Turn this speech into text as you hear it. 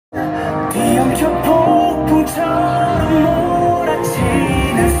뒤엉켜 폭풍처럼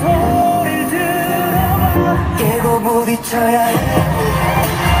몰아치는 소리를 들어봐. 깨고 부딪혀야 해.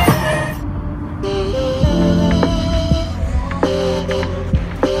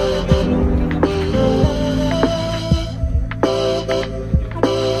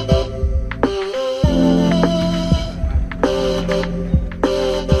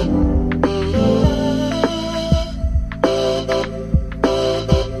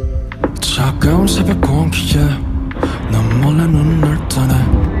 차가운 새벽 공기에 난 몰래 눈을 뜨네.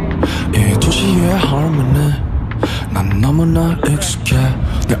 이 도시의 harmony 난 너무나 익숙해.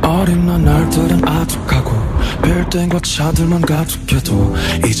 내 어린 날들은 아득하고 빌딩과 차들만 가득해도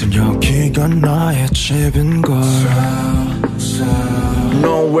이젠 여기가 나의 집인걸.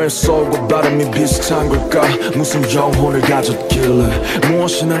 너왜 서울과 발음이 비슷한 걸까? 무슨 영혼을 가졌길래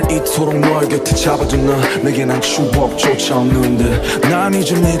무엇이 날 이토록 너의 곁에 잡아두나. 내게 난 추억조차 없는데 난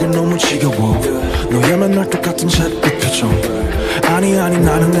이제 네가 너무 지겨워. 너의 맨날 똑같은 잿빛 표정. 아니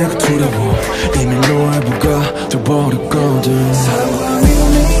나는 내가 두려워. 이미 너의 부가 돼버렸거든. 사랑과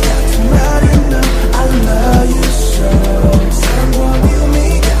미움이 같은 말이 난 I love you so. 사랑과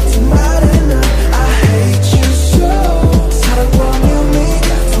미움이 같은 말이 난 I hate you so. 사랑과 미움이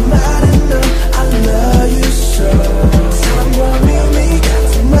같은 말이 난 I love you so. 사랑과 미움이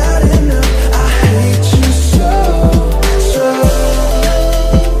같은 말이 난 I hate you so.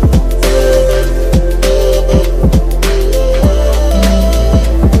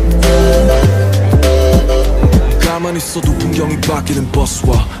 가만히 있어도 풍경이 바뀌는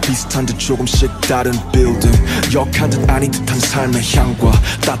버스와 비슷한 듯 조금씩 다른 빌딩. 역한 듯 아닌 듯한 삶의 향과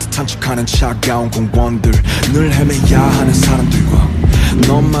따뜻한 척하는 차가운 공원들. 늘 헤매야 하는 사람들과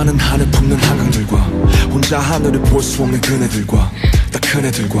너만은 하늘 품는 한강들과 혼자 하늘을 볼 수 없는 그네들과 다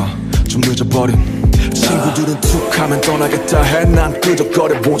큰애들과 좀 늦어버린 친구들은 툭하면 떠나겠다 해. 난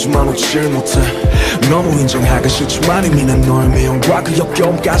끄적거려보지만 웃질 못해. 너무 인정하기 싫지만 이미 난 너의 미움과 그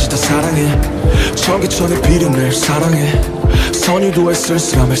역겨움까지 다 사랑해. 전기천의 비린내를 사랑해. 선유도의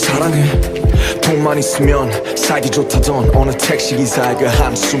쓸쓸함을 사랑해. 돈만 있으면 살기 좋다던 어느 택시기사의 그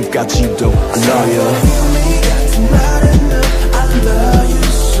한숨까지도 I love you.